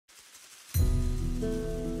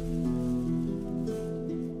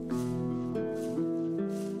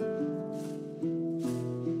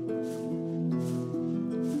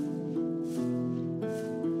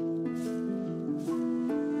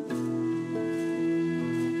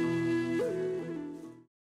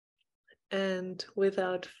And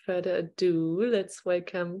without further ado, let's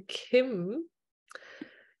welcome Kim.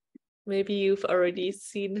 Maybe you've already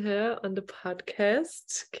seen her on the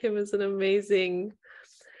podcast. Kim is an amazing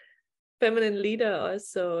feminine leader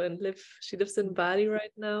also, and she lives in Bali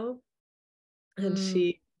right now. And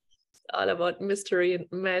she's all about mystery and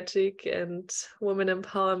magic and woman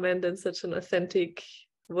empowerment, and such an authentic,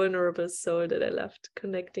 vulnerable soul that I loved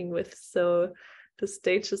connecting with. So the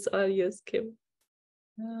stage is all yours, Kim.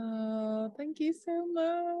 Oh, thank you so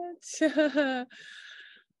much.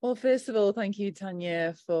 Well, first of all, thank you,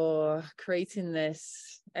 Tanya, for creating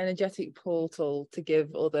this energetic portal to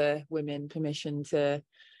give other women permission to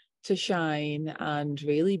shine and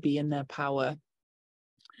really be in their power.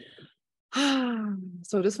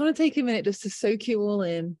 So I just want to take a minute just to soak you all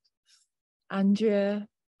in. Andrea,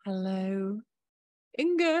 hello.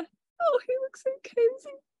 Inga, oh, he looks so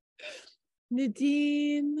cozy.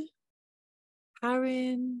 Nadine,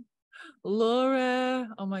 Karen, Laura,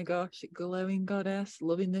 oh my gosh, glowing goddess,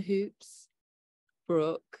 loving the hoops.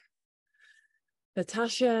 Brooke,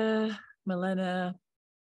 Natasha, Milena,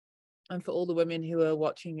 and for all the women who are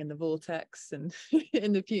watching in the vortex and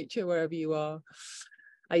in the future, wherever you are,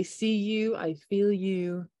 I see you, I feel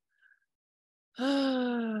you.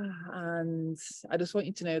 And I just want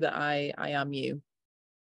you to know that I am you.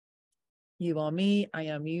 You are me, I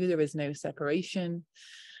am you. There is no separation.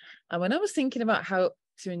 And when I was thinking about how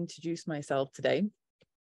to introduce myself today,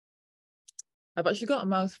 I've actually got a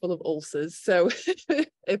mouthful of ulcers, so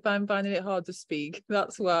if I'm finding it hard to speak,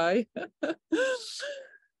 that's why.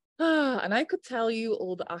 And I could tell you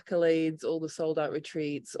all the accolades, all the sold out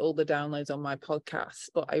retreats, all the downloads on my podcast,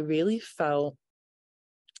 but I really felt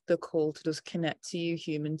the call to just connect to you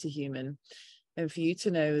human to human, and for you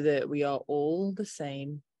to know that we are all the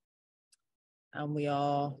same and we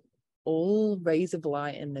are all rays of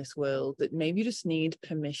light in this world that maybe just need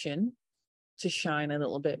permission to shine a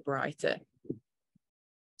little bit brighter.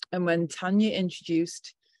 And when Tanya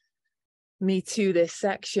introduced me to this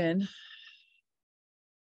section,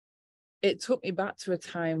 it took me back to a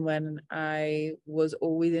time when I was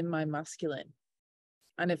always in my masculine.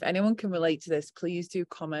 And if anyone can relate to this, please do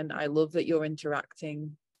comment. I love that you're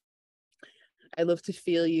interacting. I love to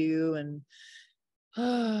feel you, and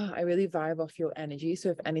I really vibe off your energy.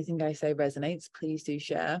 So if anything I say resonates, please do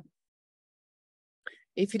share.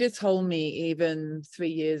 If you'd have told me even 3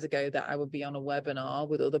 years ago that I would be on a webinar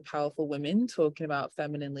with other powerful women talking about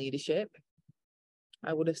feminine leadership,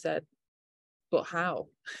 I would have said, but how?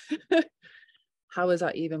 How is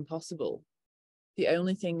that even possible? The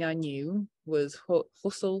only thing I knew was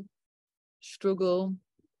hustle, struggle,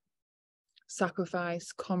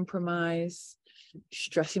 sacrifice, compromise,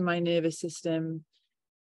 stressing my nervous system.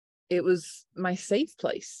 It was my safe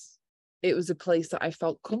place. It was a place that I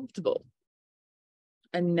felt comfortable.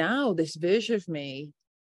 And now this version of me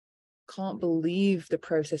can't believe the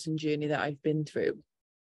process and journey that I've been through.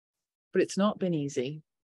 But it's not been easy.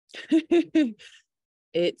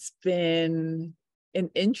 It's been an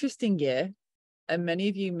interesting year, and many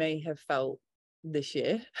of you may have felt this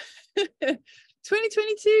year.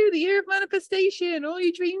 2022, the year of manifestation, all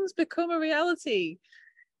your dreams become a reality,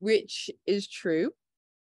 which is true,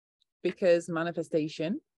 because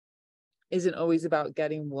manifestation isn't always about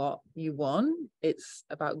getting what you want, it's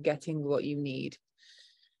about getting what you need.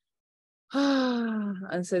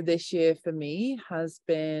 And so this year for me has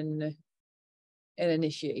been an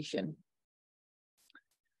initiation.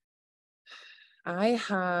 I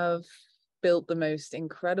have built the most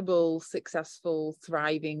incredible, successful,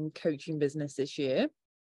 thriving coaching business this year.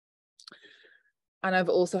 And I've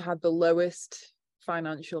also had the lowest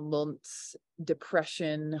financial months,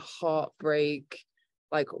 depression, heartbreak,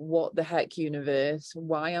 like, what the heck, universe?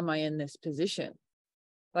 Why am I in this position?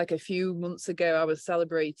 Like, a few months ago, I was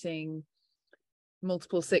celebrating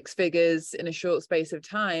multiple six figures in a short space of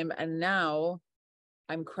time. And now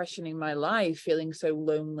I'm questioning my life, feeling so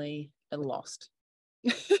lonely and lost.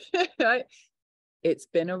 Right? It's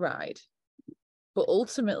been a ride, but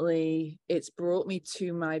ultimately it's brought me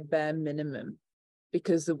to my bare minimum,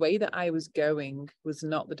 because the way that I was going was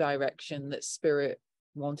not the direction that spirit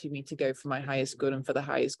wanted me to go for my highest good and for the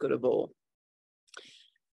highest good of all.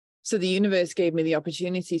 So the universe gave me the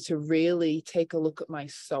opportunity to really take a look at my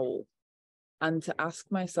soul and to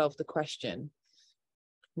ask myself the question,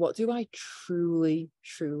 what do I truly,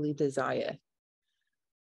 truly desire?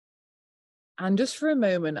 And just for a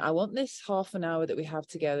moment, I want this half an hour that we have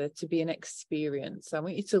together to be an experience. I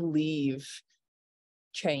want you to leave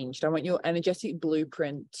changed. I want your energetic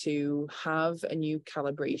blueprint to have a new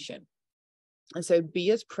calibration. And so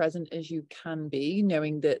be as present as you can be,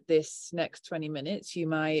 knowing that this next 20 minutes, you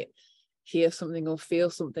might hear something or feel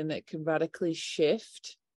something that can radically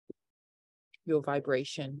shift your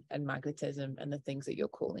vibration and magnetism and the things that you're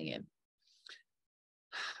calling in.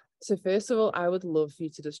 So first of all, I would love for you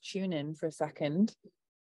to just tune in for a second.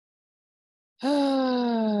 There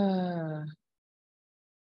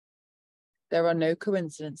are no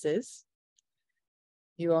coincidences.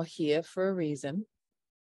 You are here for a reason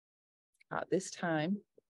at this time.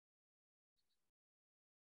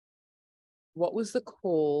 What was the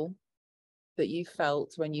call that you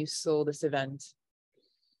felt when you saw this event?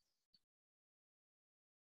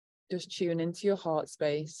 Just tune into your heart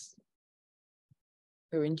space,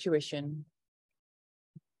 your intuition.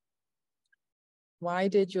 Why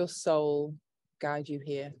did your soul guide you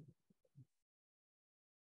here?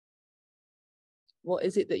 What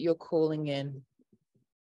is it that you're calling in?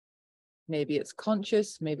 Maybe it's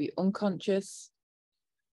conscious, maybe unconscious.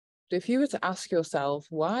 But if you were to ask yourself,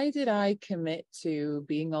 why did I commit to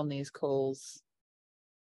being on these calls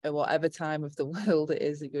at whatever time of the world it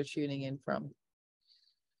is that you're tuning in from?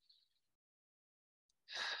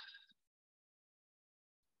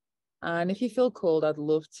 And if you feel called, I'd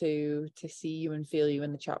love to see you and feel you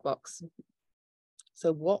in the chat box.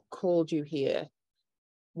 So what called you here?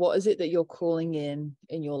 What is it that you're calling in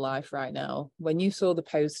your life right now? When you saw the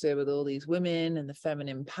poster with all these women and the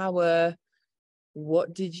feminine power,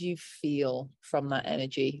 what did you feel from that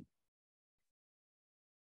energy?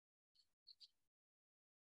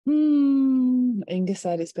 Inga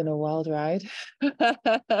said it's been a wild ride.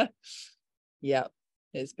 Yeah,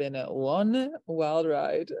 it's been one wild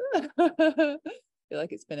ride. I feel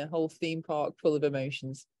like it's been a whole theme park full of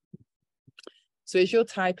emotions. So as you're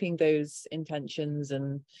typing those intentions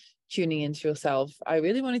and tuning into yourself, I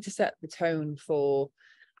really wanted to set the tone for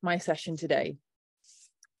my session today.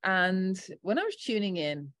 And when I was tuning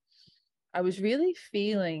in, I was really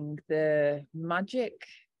feeling the magic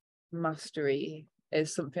mastery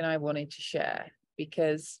is something I wanted to share,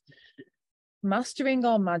 because mastering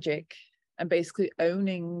our magic and basically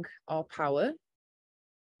owning our power,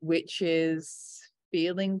 which is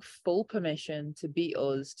feeling full permission to be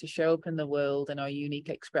us, to show up in the world in our unique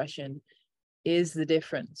expression, is the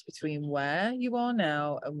difference between where you are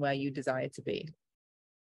now and where you desire to be.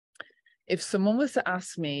 If someone was to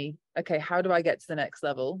ask me, okay, how do I get to the next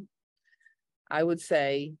level? I would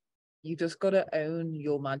say, you just got to own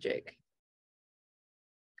your magic.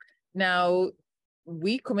 Now,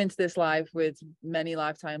 we come into this life with many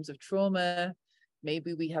lifetimes of trauma.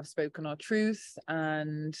 Maybe we have spoken our truth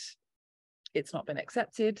and it's not been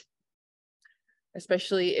accepted,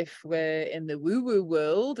 especially if we're in the woo-woo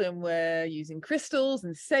world and we're using crystals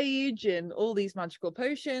and sage and all these magical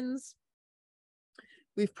potions.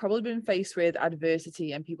 We've probably been faced with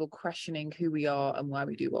adversity and people questioning who we are and why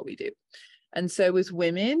we do what we do. And so as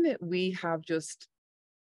women, we have just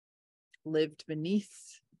lived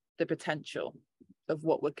beneath the potential of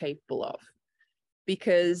what we're capable of,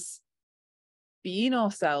 because being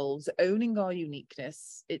ourselves, owning our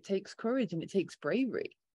uniqueness, it takes courage and it takes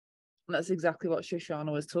bravery. And that's exactly what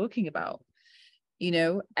Shoshana was talking about. You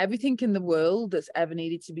know, everything in the world that's ever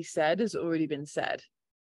needed to be said has already been said.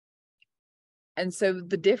 And so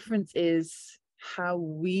the difference is how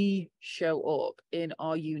we show up in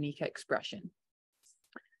our unique expression.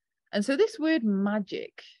 And so this word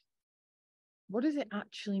magic, what does it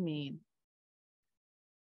actually mean?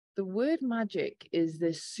 The word magic is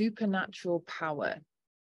this supernatural power,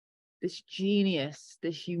 this genius,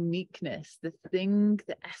 this uniqueness, the thing,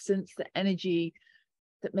 the essence, the energy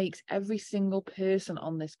that makes every single person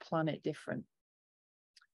on this planet different.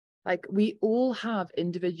 Like, we all have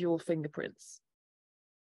individual fingerprints.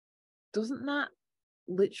 Doesn't that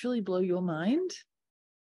literally blow your mind?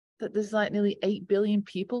 That there's like nearly 8 billion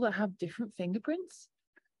people that have different fingerprints?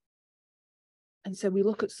 And so we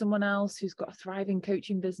look at someone else who's got a thriving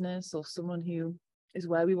coaching business, or someone who is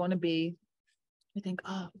where we want to be. We think,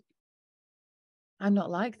 oh, I'm not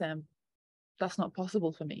like them. That's not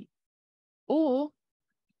possible for me. Or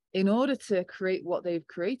in order to create what they've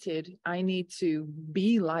created, I need to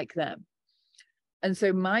be like them. And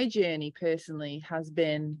so my journey personally has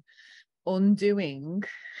been undoing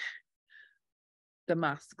the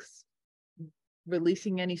masks,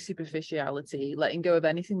 releasing any superficiality, letting go of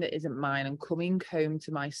anything that isn't mine, and coming home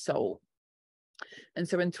to my soul. And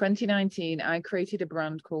so in 2019, I created a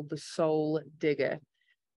brand called the Soul Digger,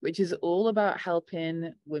 which is all about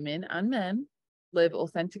helping women and men live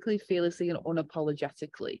authentically, fearlessly, and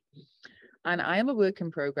unapologetically. And I am a work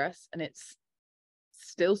in progress, and it's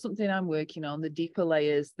still something I'm working on, the deeper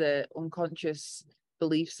layers, the unconscious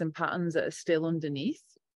beliefs and patterns that are still underneath.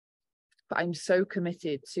 But I'm so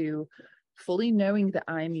committed to fully knowing that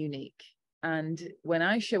I'm unique, And when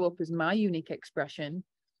I show up as my unique expression,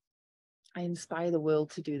 I inspire the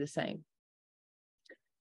world to do the same.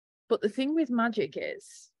 But the thing with magic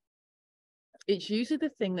is, it's usually the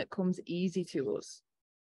thing that comes easy to us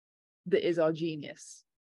that is our genius.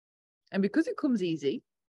 And because it comes easy,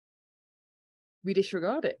 we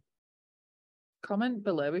disregard it. Comment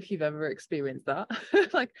below if you've ever experienced that.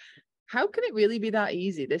 Like, how can it really be that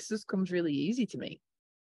easy? This just comes really easy to me.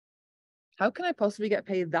 How can I possibly get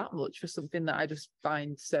paid that much for something that I just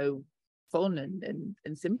find so fun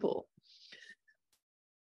and simple?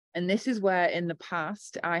 And this is where in the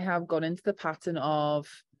past, I have gone into the pattern of,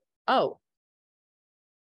 oh,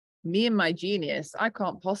 me and my genius, I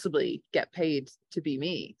can't possibly get paid to be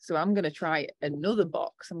me. So I'm going to try another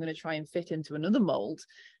box. I'm going to try and fit into another mold.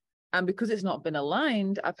 And because it's not been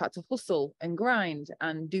aligned, I've had to hustle and grind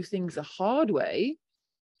and do things the hard way.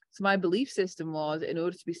 So my belief system was, in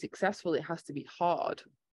order to be successful, it has to be hard.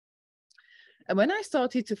 And when I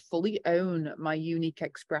started to fully own my unique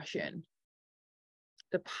expression,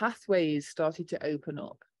 the pathways started to open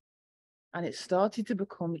up and it started to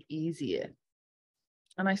become easier.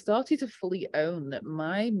 And I started to fully own that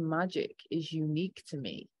my magic is unique to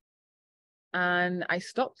me. And I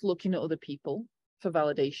stopped looking at other people for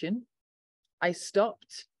validation. I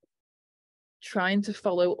stopped trying to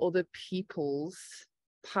follow other people's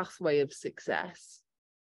pathway of success.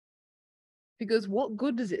 Because what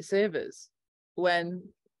good does it serve us when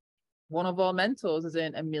one of our mentors has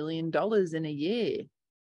earned $1 million in a year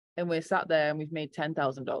and we're sat there and we've made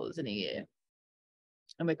 $10,000 in a year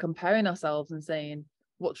and we're comparing ourselves and saying,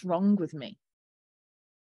 what's wrong with me?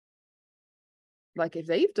 Like, if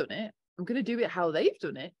they've done it, I'm going to do it how they've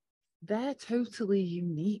done it. They're totally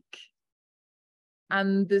unique.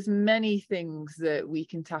 And there's many things that we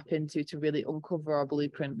can tap into to really uncover our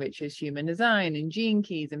blueprint, which is human design and gene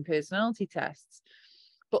keys and personality tests.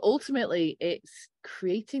 But ultimately, it's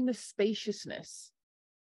creating the spaciousness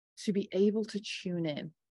to be able to tune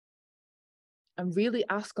in and really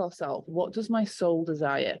ask ourselves, what does my soul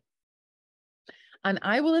desire? And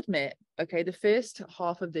I will admit, okay, the first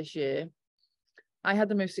half of this year, I had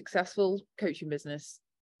the most successful coaching business,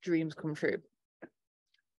 dreams come true.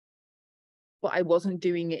 But I wasn't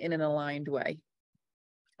doing it in an aligned way.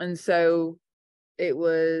 And so it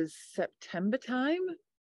was September time.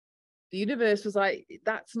 The universe was like,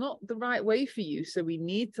 that's not the right way for you. So we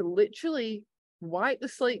need to literally wipe the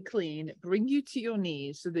slate clean, bring you to your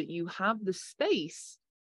knees so that you have the space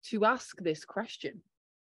to ask this question.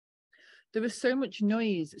 There was so much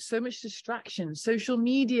noise, so much distraction, social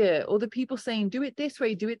media, other people saying, do it this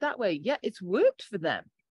way, do it that way. Yeah, it's worked for them.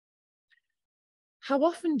 How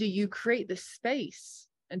often do you create this space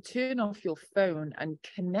and turn off your phone and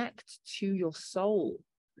connect to your soul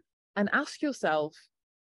and ask yourself,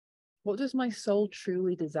 what does my soul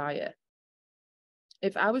truly desire?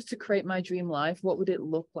 If I was to create my dream life, what would it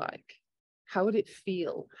look like? How would it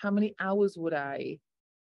feel? How many hours would I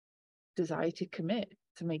desire to commit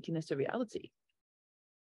to making this a reality?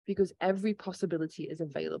 Because every possibility is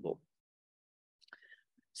available.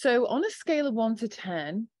 So on a scale of 1 to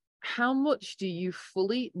 10, how much do you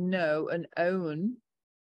fully know and own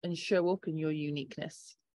and show up in your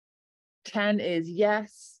uniqueness? 10 is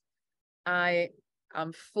yes, I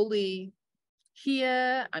am fully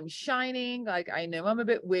here, I'm shining, like I know I'm a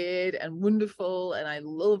bit weird and wonderful and I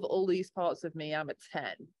love all these parts of me. I'm a 10.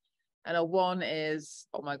 And a 1 is,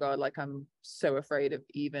 oh my God, like I'm so afraid of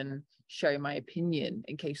even sharing my opinion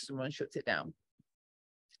in case someone shuts it down.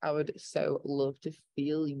 I would so love to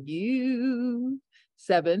feel you.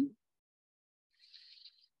 7.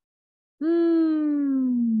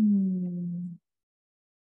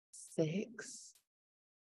 6.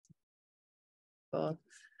 4.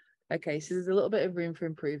 Okay, so there's a little bit of room for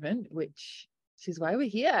improvement, which is why we're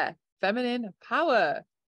here. Feminine power.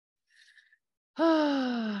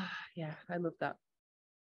 Ah, yeah, I love that.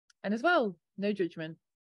 And as well, no judgment.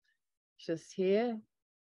 Just here.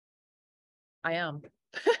 I am.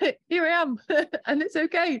 Here I am. And it's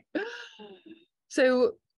okay.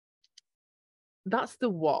 So that's the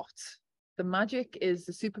what. The magic is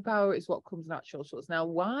the superpower, is what comes natural to us. Now,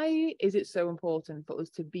 why is it so important for us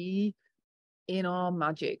to be in our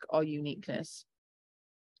magic, our uniqueness?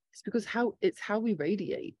 It's because it's how we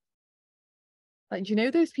radiate. Like, do you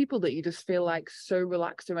know those people that you just feel like so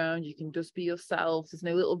relaxed around? You can just be yourself. There's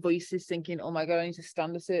no little voices thinking, oh my God, I need to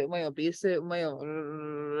stand a certain way or be a certain way.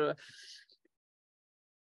 Or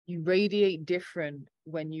you radiate different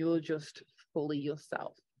when you're just fully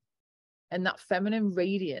yourself. And that feminine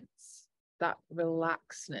radiance, that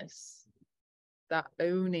relaxedness, that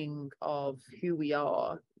owning of who we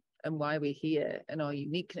are and why we're here and our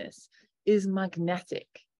uniqueness is magnetic.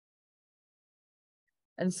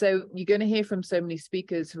 And so you're going to hear from so many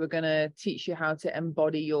speakers who are going to teach you how to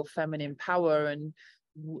embody your feminine power and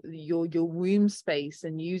your womb space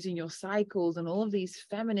and using your cycles and all of these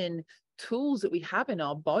feminine tools that we have in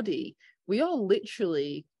our body. We are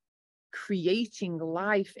literally creating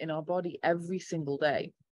life in our body every single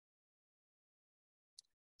day.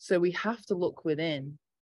 So we have to look within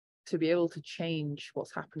to be able to change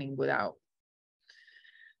what's happening without.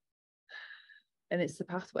 And it's the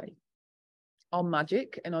pathway. Our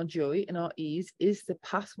magic and our joy and our ease is the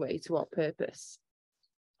pathway to our purpose.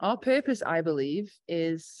 Our purpose, I believe,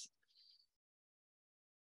 is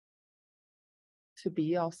to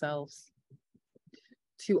be ourselves,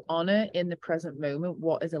 to honor in the present moment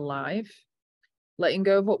what is alive, letting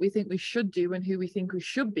go of what we think we should do and who we think we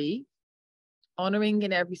should be, honoring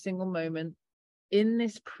in every single moment, in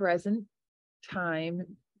this present time,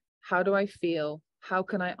 how do I feel? How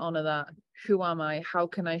can I honor that? Who am I? How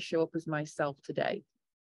can I show up as myself today?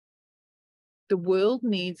 The world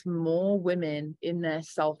needs more women in their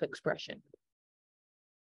self-expression.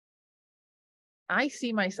 I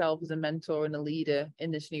see myself as a mentor and a leader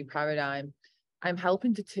in this new paradigm. I'm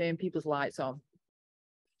helping to turn people's lights on.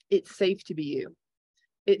 It's safe to be you.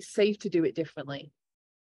 It's safe to do it differently.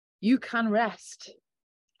 You can rest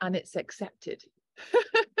and it's accepted.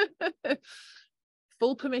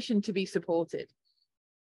 Full permission to be supported.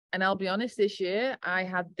 And I'll be honest, this year I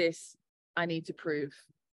had this, I need to prove.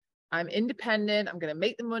 I'm independent. I'm going to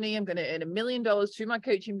make the money. I'm going to earn $1 million through my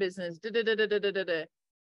coaching business. So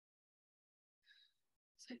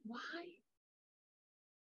why?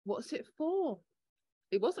 What's it for?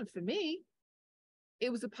 It wasn't for me.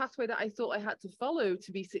 It was a pathway that I thought I had to follow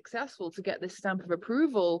to be successful, to get this stamp of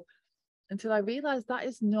approval, until I realized that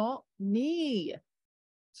is not me.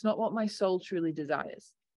 It's not what my soul truly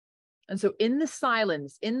desires. And so in the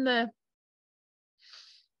silence, in the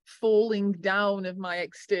falling down of my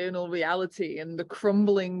external reality and the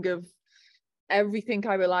crumbling of everything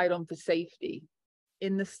I relied on for safety,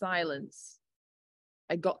 in the silence,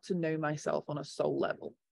 I got to know myself on a soul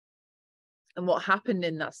level. And what happened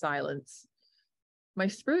in that silence, my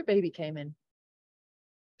spirit baby came in.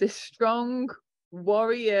 This strong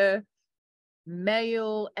warrior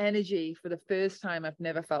male energy for the first time. I've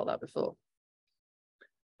never felt that before.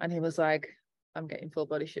 And he was like, I'm getting full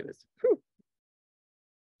body shivers. Whew.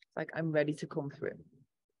 Like, I'm ready to come through.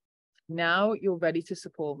 Now you're ready to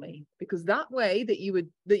support me, because that way that you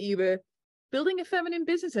were building a feminine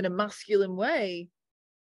business in a masculine way,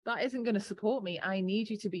 that isn't going to support me. I need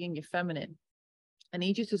you to be in your feminine. I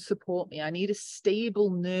need you to support me. I need a stable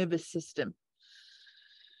nervous system.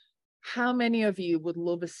 How many of you would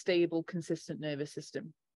love a stable, consistent nervous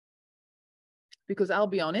system? Because I'll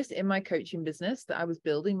be honest, in my coaching business that I was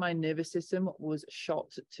building, my nervous system was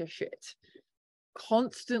shot to shit.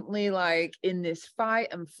 Constantly like in this fight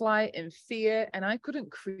and flight and fear, and I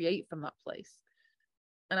couldn't create from that place.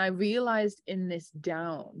 And I realized in this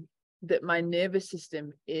down that my nervous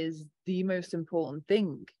system is the most important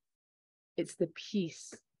thing. It's the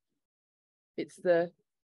peace. It's the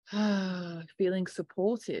feeling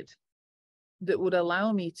supported that would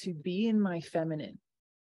allow me to be in my feminine.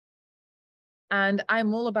 And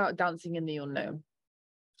I'm all about dancing in the unknown.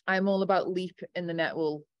 I'm all about leap and the net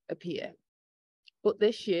will appear. But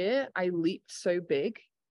this year I leaped so big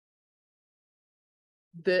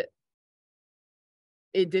that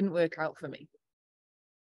it didn't work out for me.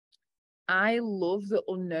 I love the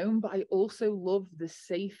unknown, but I also love the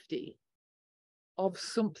safety of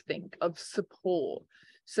something, of support.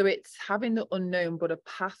 So it's having the unknown, but a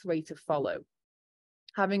pathway to follow.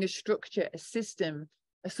 Having a structure, a system,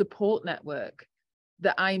 a support network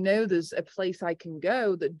that I know there's a place I can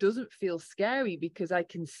go that doesn't feel scary because I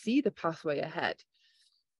can see the pathway ahead.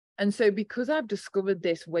 And so because I've discovered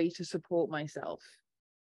this way to support myself,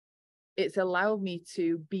 it's allowed me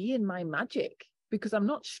to be in my magic because I'm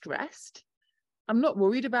not stressed. I'm not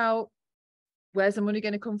worried about where's the money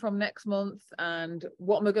going to come from next month and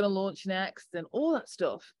what am I going to launch next and all that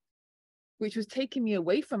stuff, which was taking me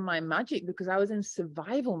away from my magic because I was in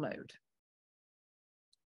survival mode.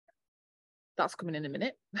 That's coming in a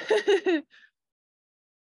minute.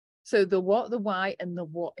 So the what, the why, and the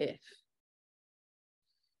what if.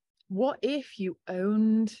 What if you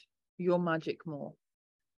owned your magic more?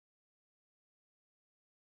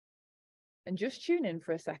 And just tune in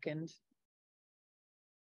for a second.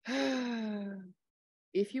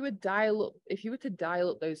 If you were to dial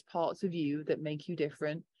up those parts of you that make you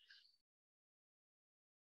different,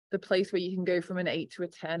 the place where you can go from an 8 to a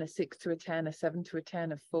 10, a 6 to a 10, a 7 to a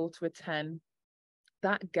 10, a 4 to a 10,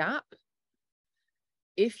 that gap,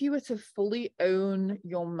 if you were to fully own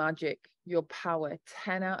your magic, your power,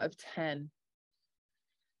 10 out of 10,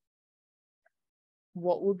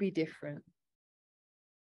 what would be different?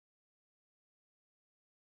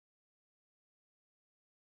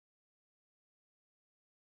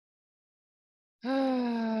 How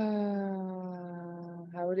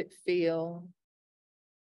would it feel?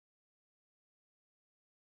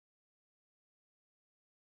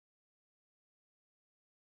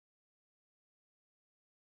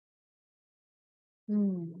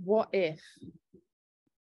 What if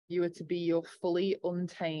you were to be your fully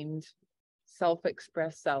untamed,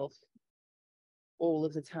 self-expressed self all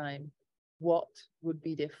of the time? What would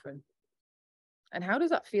be different? And how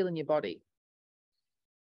does that feel in your body?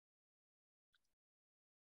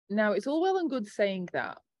 Now, it's all well and good saying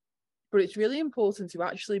that, but it's really important to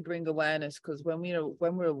actually bring awareness, because when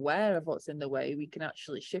we're aware of what's in the way, we can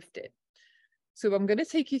actually shift it. So I'm going to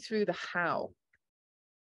take you through the how.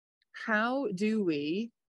 How do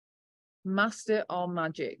we master our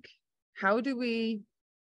magic? How do we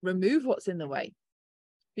remove what's in the way?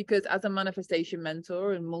 Because as a manifestation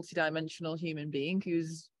mentor and multidimensional human being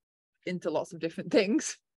who's into lots of different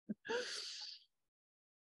things,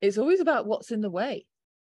 it's always about what's in the way.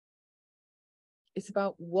 It's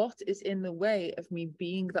about what is in the way of me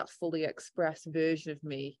being that fully expressed version of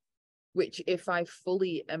me, which if I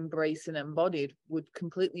fully embrace and embodied would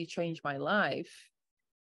completely change my life.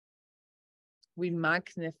 We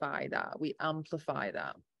magnify that, we amplify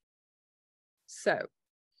that. So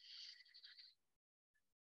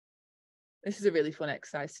this is a really fun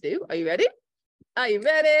exercise to do. Are you ready? Are you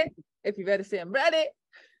ready? If you're ready, say I'm ready.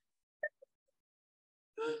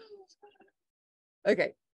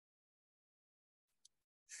 Okay.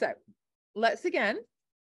 So let's again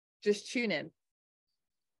just tune in.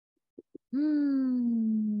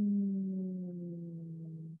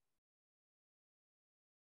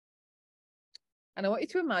 And I want you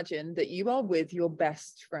to imagine that you are with your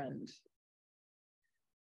best friend.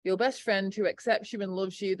 Your best friend who accepts you and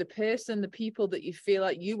loves you, the person, the people that you feel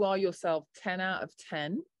like you are yourself 10 out of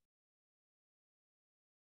 10.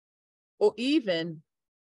 Or even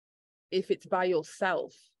if it's by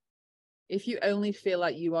yourself, if you only feel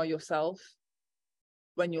like you are yourself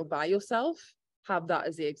when you're by yourself, have that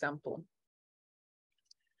as the example.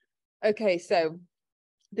 Okay, so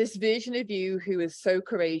this version of you who is so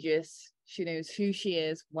courageous, she knows who she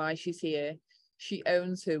is, why she's here. She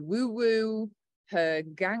owns her woo-woo, her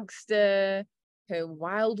gangster, her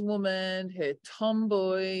wild woman, her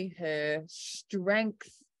tomboy, her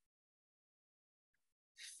strength.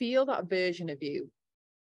 Feel that version of you,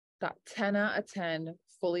 that 10 out of 10,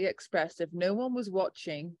 fully expressed. If no one was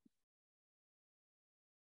watching,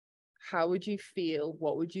 how would you feel?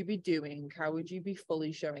 What would you be doing? How would you be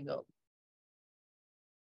fully showing up?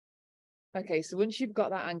 Okay, so once you've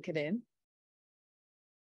got that anchored in,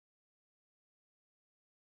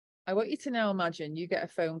 I want you to now imagine you get a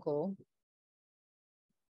phone call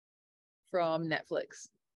from Netflix.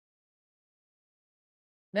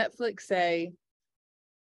 Netflix say,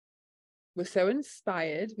 we're so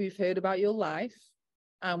inspired, we've heard about your life,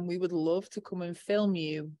 and we would love to come and film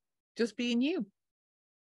you just being you.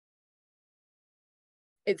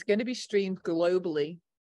 It's going to be streamed globally,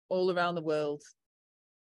 all around the world,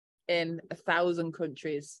 in 1,000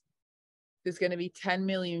 countries. There's going to be 10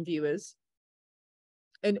 million viewers.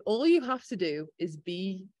 And all you have to do is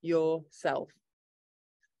be yourself.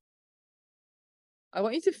 I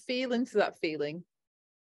want you to feel into that feeling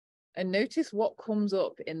and notice what comes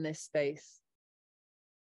up in this space.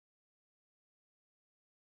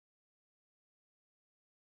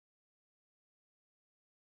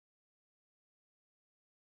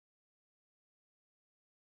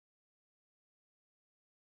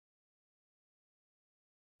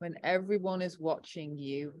 When everyone is watching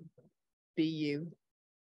you, be you.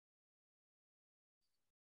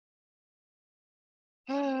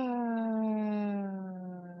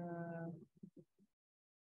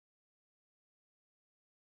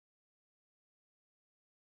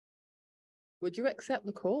 Would you accept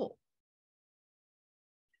the call?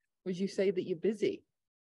 Would you say that you're busy?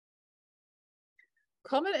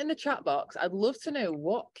 Comment in the chat box. I'd love to know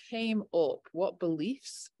what came up, what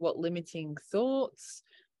beliefs, what limiting thoughts,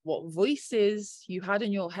 what voices you had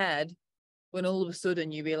in your head when all of a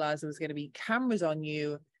sudden you realized there was going to be cameras on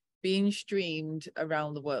you being streamed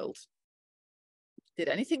around the world. Did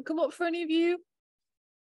anything come up for any of you?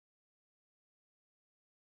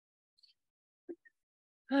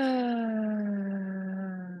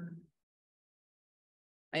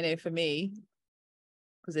 I know for me,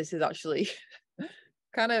 because this is actually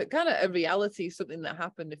kind of a reality, something that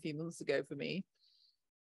happened a few months ago for me.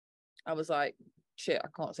 I was like, shit, I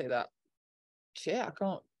can't say that. Shit, I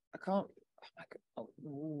can't. Oh my God.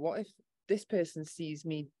 What if this person sees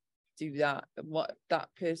me do that. What that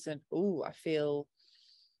person, oh, I feel,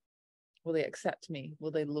 will they accept me?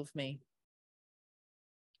 Will they love me?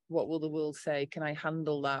 What will the world say? Can I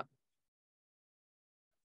handle that?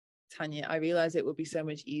 Tanya, I realize it would be so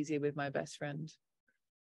much easier with my best friend.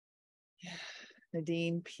 Yeah.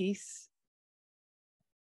 Nadine, peace.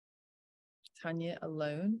 Tanya,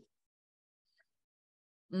 alone.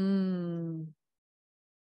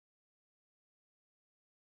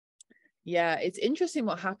 Yeah, it's interesting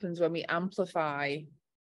what happens when we amplify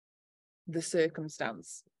the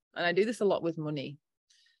circumstance. And I do this a lot with money.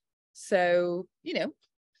 So, you know,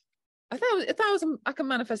 I can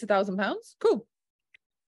manifest £1,000. Cool.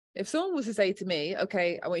 If someone was to say to me,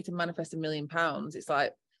 okay, I want you to manifest £1 million, it's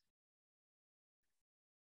like,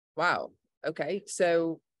 wow, okay.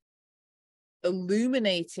 So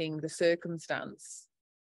illuminating the circumstance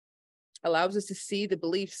allows us to see the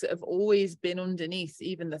beliefs that have always been underneath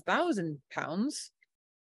even the £1,000.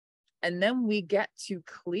 And then we get to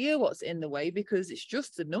clear what's in the way, because it's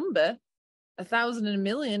just a number. 1,000 and 1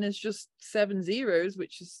 million is just 7 zeros,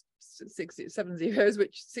 which is 7 zeros,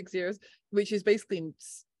 which 6 zeros, which is basically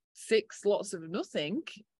 6 lots of nothing.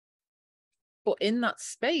 But in that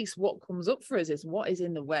space, what comes up for us is what is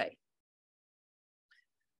in the way.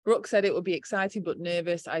 Brooke said it would be exciting but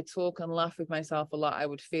nervous. I talk and laugh with myself a lot. I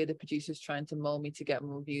would fear the producers trying to mold me to get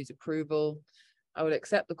more views approval. I would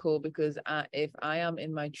accept the call because if I am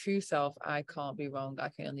in my true self, I can't be wrong. I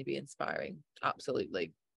can only be inspiring.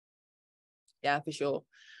 Absolutely. Yeah, for sure.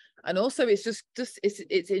 And also it's just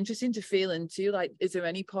it's interesting to feel into, like, is there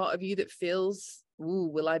any part of you that feels, ooh,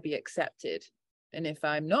 will I be accepted? And if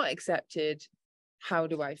I'm not accepted, how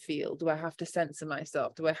do I feel? Do I have to censor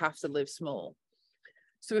myself? Do I have to live small?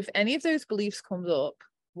 So if any of those beliefs comes up,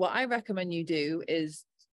 what I recommend you do is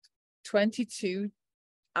 22,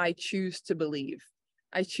 I choose to believe.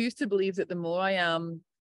 I choose to believe that the more I am,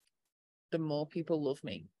 the more people love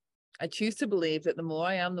me. I choose to believe that the more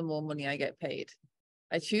I am, the more money I get paid.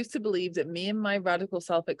 I choose to believe that me and my radical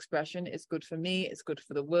self-expression is good for me, it's good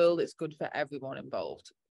for the world, it's good for everyone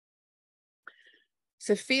involved.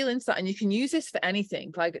 So feel into that, and you can use this for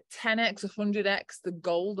anything, like 10x, 100x, the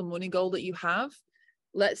goal, the money goal that you have.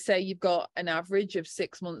 Let's say you've got an average of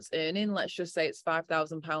 6 months earning. Let's just say it's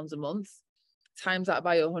 £5,000 a month. Times that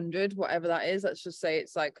by 100, whatever that is. Let's just say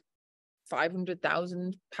it's like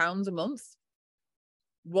 £500,000 a month.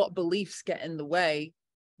 What beliefs get in the way?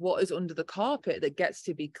 What is under the carpet that gets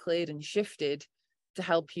to be cleared and shifted to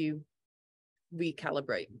help you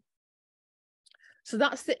recalibrate? So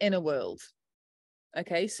that's the inner world.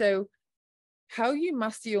 Okay, so how you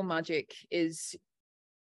master your magic is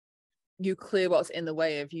you clear what's in the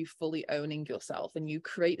way of you fully owning yourself, and you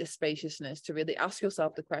create the spaciousness to really ask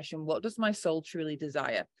yourself the question, what does my soul truly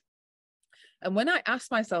desire? And when I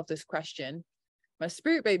asked myself this question, my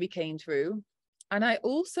spirit baby came through, and I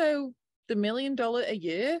also, the $1 million a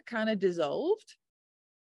year kind of dissolved.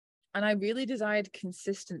 And I really desired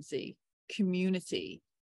consistency, community,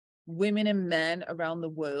 women and men around the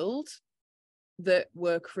world that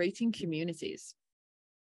were creating communities.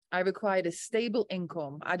 I required a stable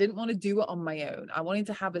income. I didn't want to do it on my own. I wanted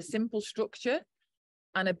to have a simple structure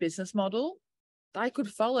and a business model that I could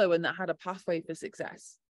follow and that had a pathway for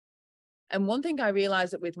success. And one thing I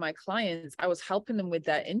realized that with my clients, I was helping them with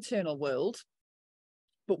their internal world,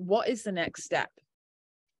 but what is the next step?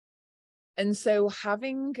 And so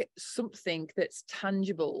having something that's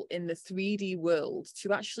tangible in the 3D world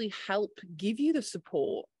to actually help give you the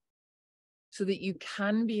support so that you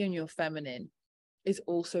can be in your feminine is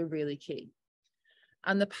also really key.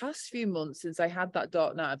 And the past few months since I had that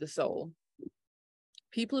dark night of the soul,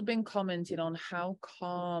 people have been commenting on how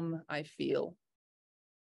calm I feel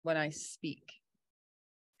when I speak.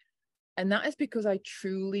 And that is because I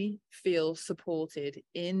truly feel supported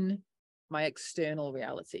in my external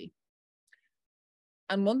reality.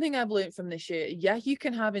 And one thing I've learned from this year, yeah, you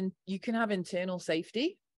can have internal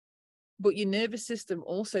safety, but your nervous system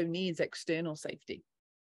also needs external safety.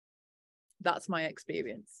 That's my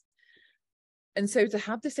experience. And so to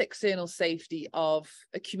have this external safety of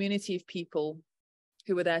a community of people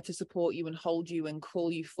who are there to support you and hold you and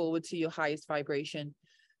call you forward to your highest vibration,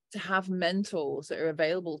 to have mentors that are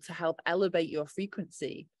available to help elevate your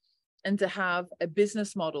frequency, and to have a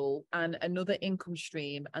business model and another income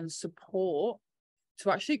stream and support to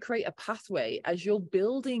actually create a pathway as you're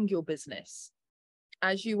building your business,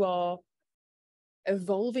 as you are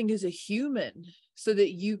evolving as a human, so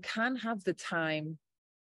that you can have the time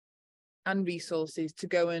and resources to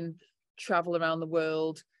go and travel around the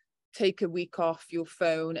world, take a week off your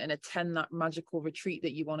phone and attend that magical retreat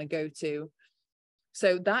that you want to go to,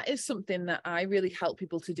 So that is something that I really help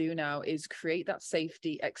people to do now, is create that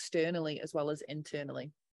safety externally as well as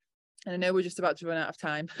internally. And I know we're just about to run out of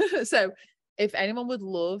time. So if anyone would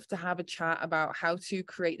love to have a chat about how to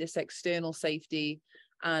create this external safety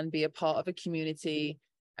and be a part of a community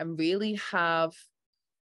and really have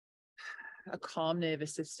a calm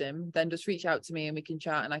nervous system, then just reach out to me and we can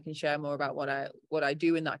chat, and I can share more about what I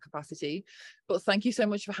do in that capacity. But thank you so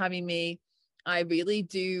much for having me. I really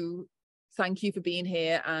do thank you for being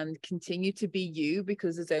here, and continue to be you,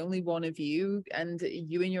 because there's only one of you, and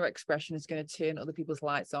you and your expression is going to turn other people's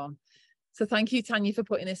lights on. So thank you, Tanya, for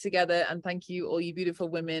putting this together, and thank you all you beautiful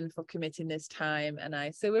women for committing this time, and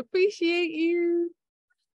I so appreciate you.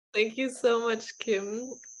 Thank you so much, Kim.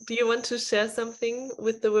 Do you want to share something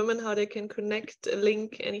with the women, how they can connect, a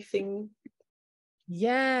link, anything?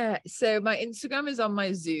 Yeah, so my Instagram is on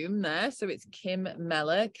my Zoom there. So it's Kim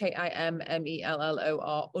Mellor, KIMMELLOR_.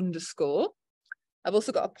 I've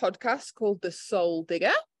also got a podcast called The Soul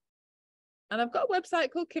Digger. And I've got a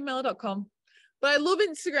website called kimmellor.com. But I love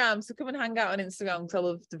Instagram, so come and hang out on Instagram, because I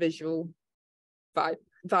love the visual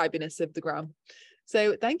vibiness of the gram.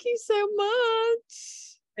 So thank you so much.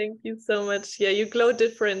 Thank you so much. Yeah, you glow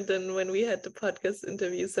different than when we had the podcast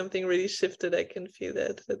interview. Something really shifted. I can feel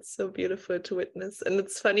that. That's so beautiful to witness. And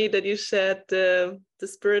it's funny that you shared the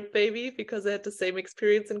spirit baby, because I had the same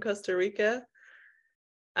experience in Costa Rica.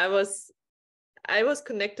 I was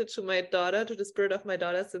connected to my daughter, to the spirit of my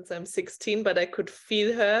daughter, since I'm 16, but I could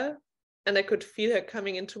feel her, and I could feel her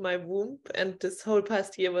coming into my womb. And this whole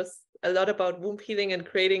past year was a lot about womb healing and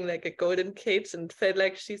creating like a golden cage, and felt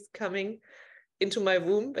like she's coming into my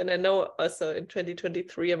womb. And I know also in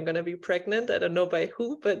 2023 I'm gonna be pregnant. I don't know by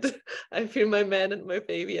who, but I feel my man and my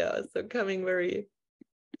baby are also coming very,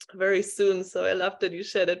 very soon. So I love that you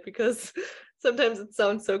shared it, because sometimes it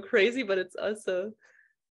sounds so crazy, but it's also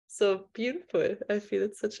so beautiful. I feel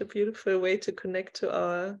it's such a beautiful way to connect to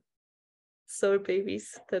our soul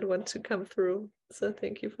babies that want to come through. So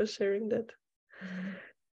thank you for sharing that.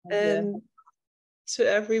 And to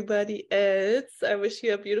everybody else, I wish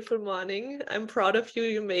you a beautiful morning. I'm proud of you.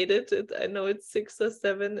 You made it. I know it's 6 or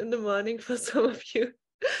 7 in the morning for some of you.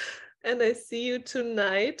 And I see you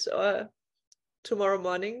tonight or tomorrow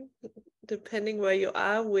morning, depending where you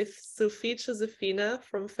are, with Sophie Josefina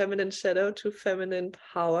from Feminine Shadow to Feminine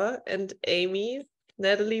Power, and Amy,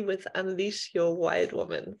 Natalie with Unleash Your Wild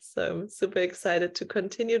Woman. So I'm super excited to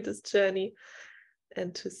continue this journey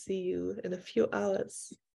and to see you in a few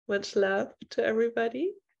hours. Much love to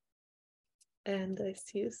everybody, and I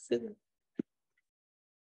see you soon.